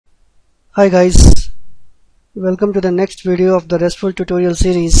Hi guys, welcome to the next video of the RESTful tutorial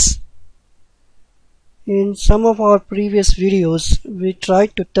series. In some of our previous videos, we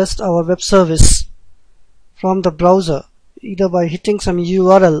tried to test our web service from the browser, either by hitting some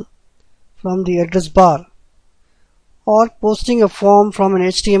URL from the address bar, or posting a form from an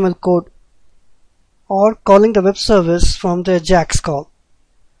HTML code, or calling the web service from the AJAX call.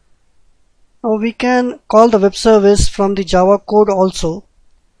 Now we can call the web service from the Java code also.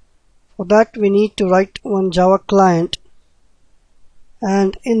 For that we need to write one Java client,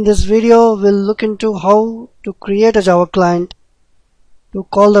 and in this video we'll look into how to create a Java client to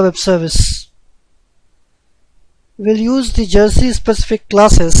call the web service. We'll use the Jersey specific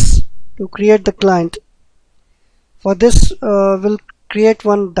classes to create the client. For this we'll create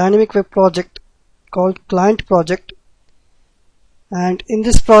one dynamic web project called client project, and in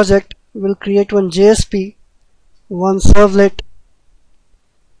this project we'll create one JSP, one servlet.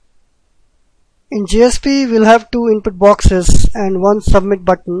 In JSP we'll have two input boxes and one submit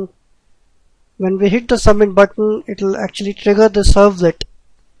button. When we hit the submit button, it will actually trigger the servlet,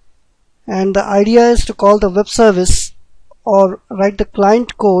 and the idea is to call the web service or write the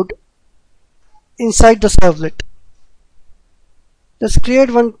client code inside the servlet. Let's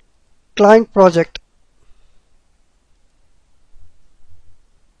create one client project.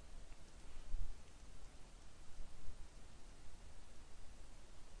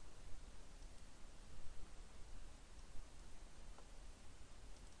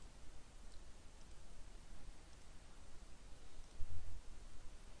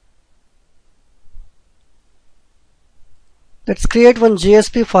 Let's create one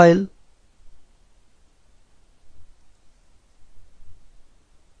JSP file.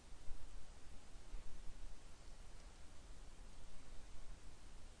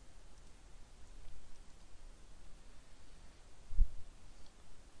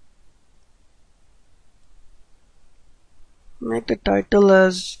 Make the title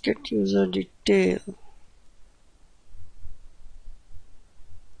as get user detail.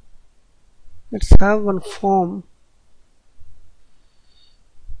 Let's have one form.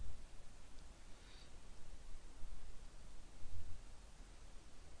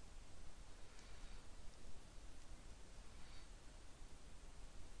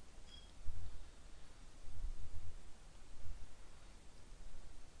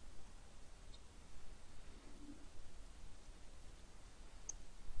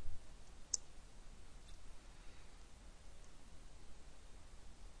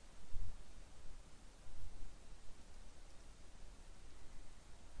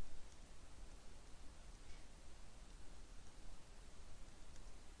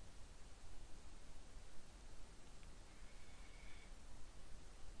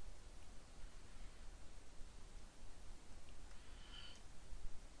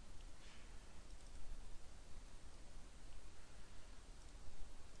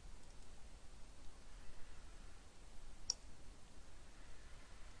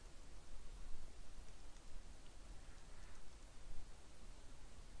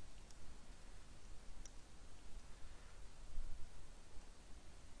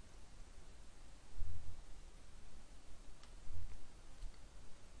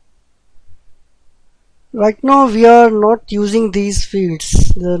 Right now we are not using these fields,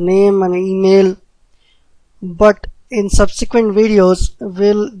 the name and email, but in subsequent videos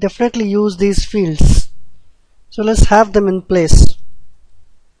we'll definitely use these fields. So let's have them in place.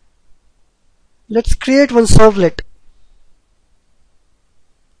 Let's create one servlet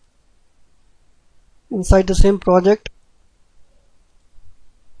inside the same project.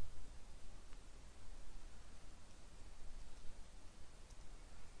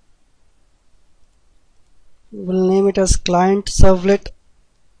 We'll name it as client servlet.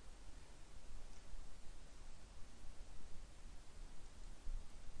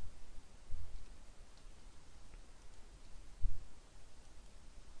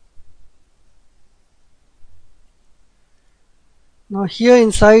 Now here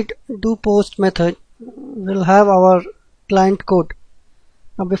inside doPost method we'll have our client code.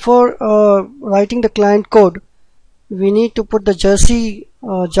 Now before writing the client code, we need to put the Jersey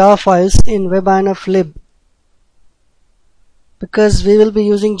jar files in webinf lib, because we will be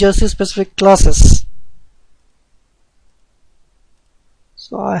using Jersey specific classes.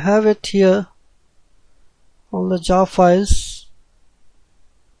 So I have it here, all the jar files.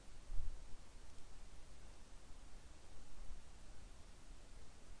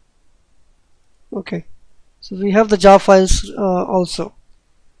 Okay, so we have the jar files also.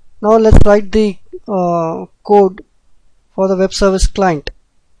 Now let's write the code for the web service client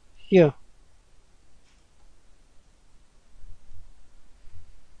here.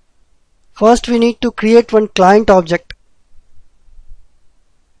 First we need to create one client object.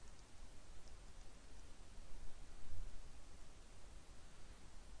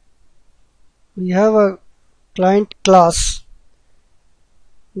 We have a client class.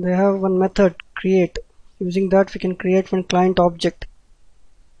 They have one method create. Using that we can create one client object.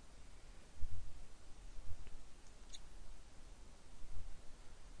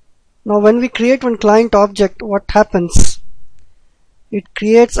 Now when we create one client object, what happens? It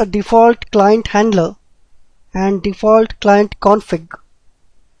creates a default client handler and default client config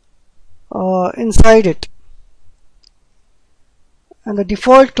inside it. And the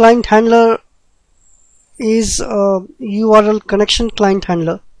default client handler is a URL connection client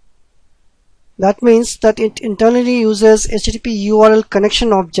handler. That means that it internally uses HTTP URL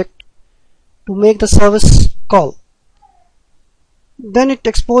connection object to make the service call. Then it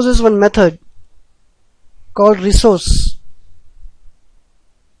exposes one method called resource.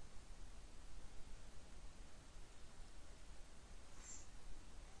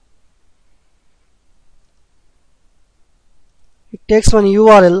 It takes one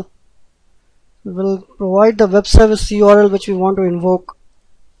URL. We will provide the web service URL which we want to invoke.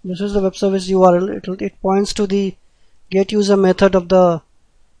 This is the web service URL. It points to the get user method of the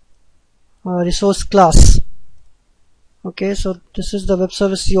resource class. Okay, so this is the web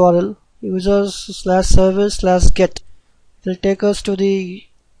service URL, users/service/get. It will take us to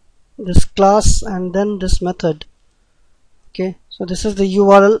this class and then this method. Okay, so this is the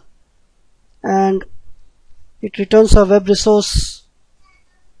URL and it returns a web resource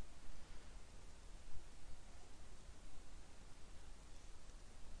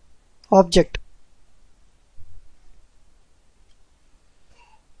object.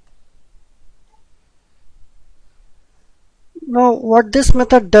 Now what this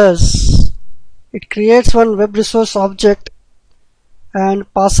method does, it creates one web resource object and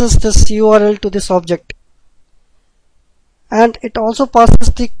passes this URL to this object, and it also passes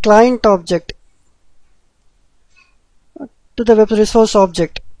the client object to the web resource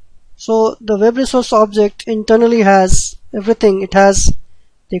object. So the web resource object internally has everything. It has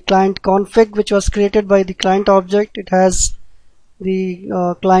the client config which was created by the client object. It has the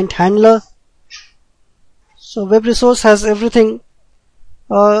client handler. So web resource has everything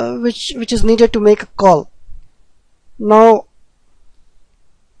which is needed to make a call. Now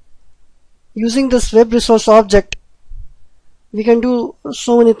using this web resource object we can do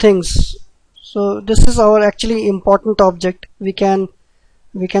so many things. So this is our actually important object. We can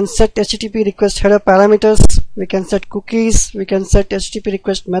set HTTP request header parameters, we can set cookies, we can set HTTP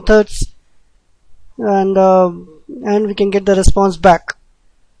request methods, and we can get the response back.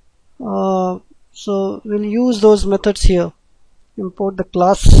 So we'll use those methods here. Import the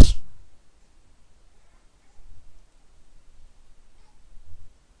class.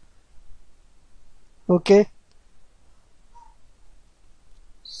 Okay,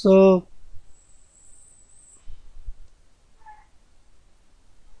 so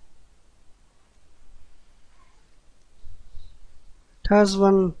it has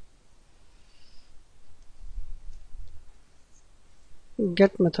one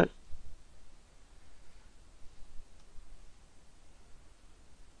get method.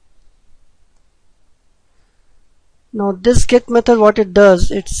 Now this get method, what it does,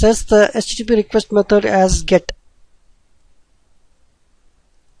 it sets the HTTP request method as get,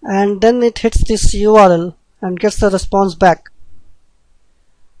 and then it hits this URL and gets the response back.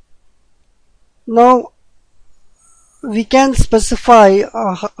 Now we can specify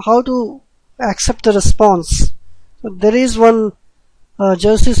how to accept the response. So there is one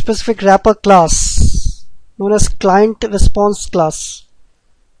Jersey specific wrapper class known as client response class.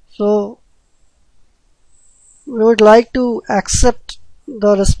 So we would like to accept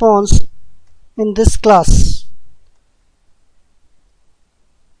the response in this class.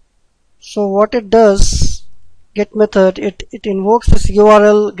 So what it does, get method, it invokes this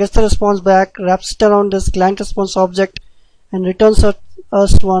URL, gets the response back, wraps it around this client response object, and returns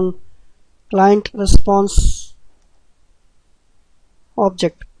us one client response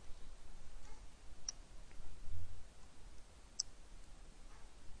object.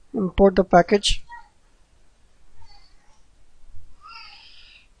 Import the package.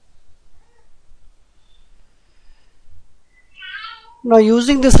 Now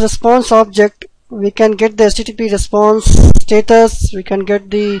using this response object we can get the HTTP response status, we can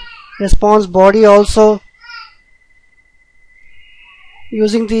get the response body also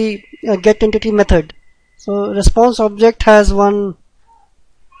using the get entity method. So response object has one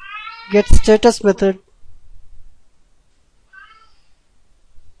get status method,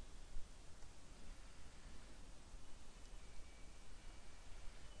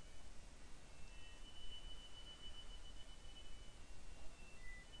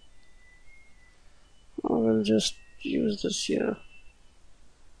 I'll just use this here.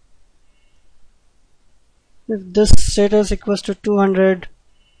 If this status equals to 200,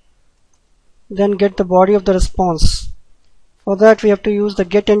 then get the body of the response. For that we have to use the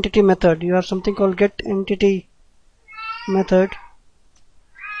getEntity method. You have something called getEntity method.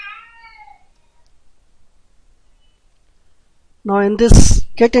 Now in this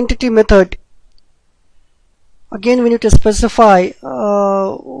getEntity method, again we need to specify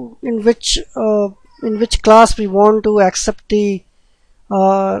in which class we want to accept the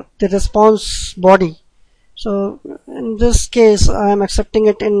response body. So in this case I am accepting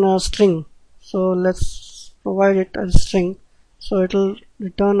it in a string. So let's provide it as a string. So it will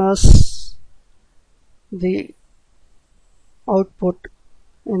return us the output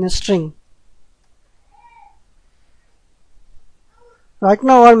in a string. Right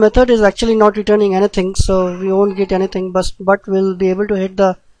now our method is actually not returning anything, so we won't get anything, but we'll be able to hit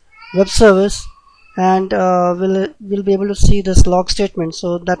the web service and we'll be able to see this log statement.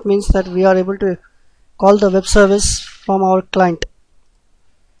 So that means that we are able to call the web service from our client.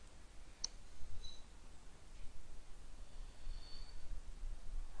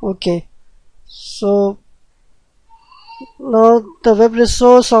 Okay, so now the web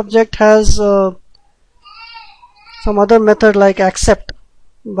resource object has some other method like accept,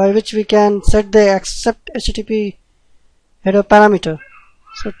 by which we can set the accept HTTP header parameter.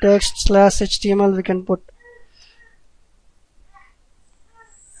 So text/HTML we can put.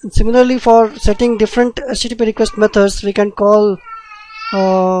 And similarly, for setting different HTTP request methods, we can call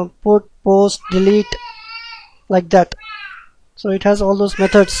put, post, delete, like that. So it has all those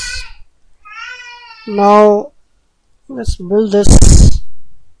methods. Now let's build this.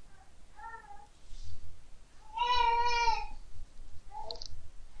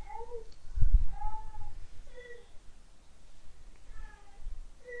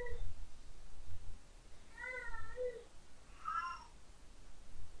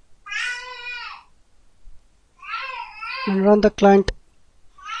 And run the client.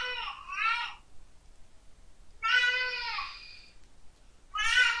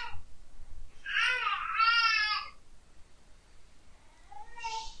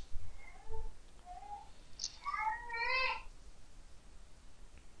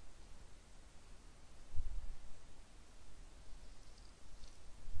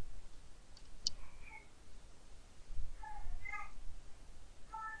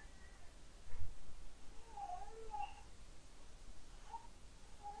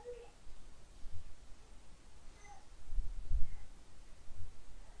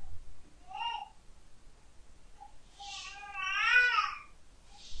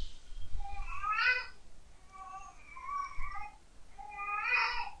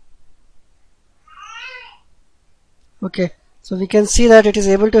 Okay, so we can see that it is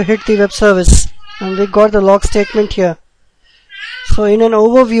able to hit the web service, and we got the log statement here. So in an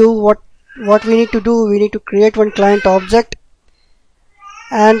overview, what we need to do, we need to create one client object,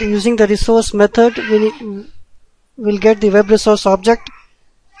 and using the resource method we'll get the web resource object,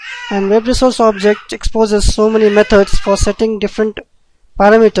 and web resource object exposes so many methods for setting different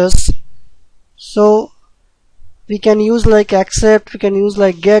parameters. So we can use like accept, we can use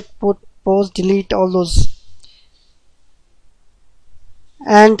like get, put, post, delete, all those.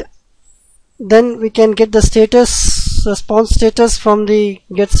 And then we can get the status, response status from the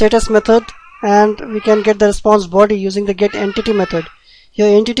getStatus method, and we can get the response body using the getEntity method. Here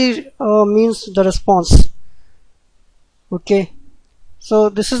entity means the response. Okay, so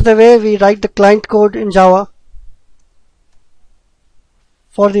this is the way we write the client code in Java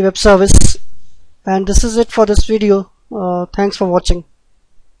for the web service, and this is it for this video. Thanks for watching.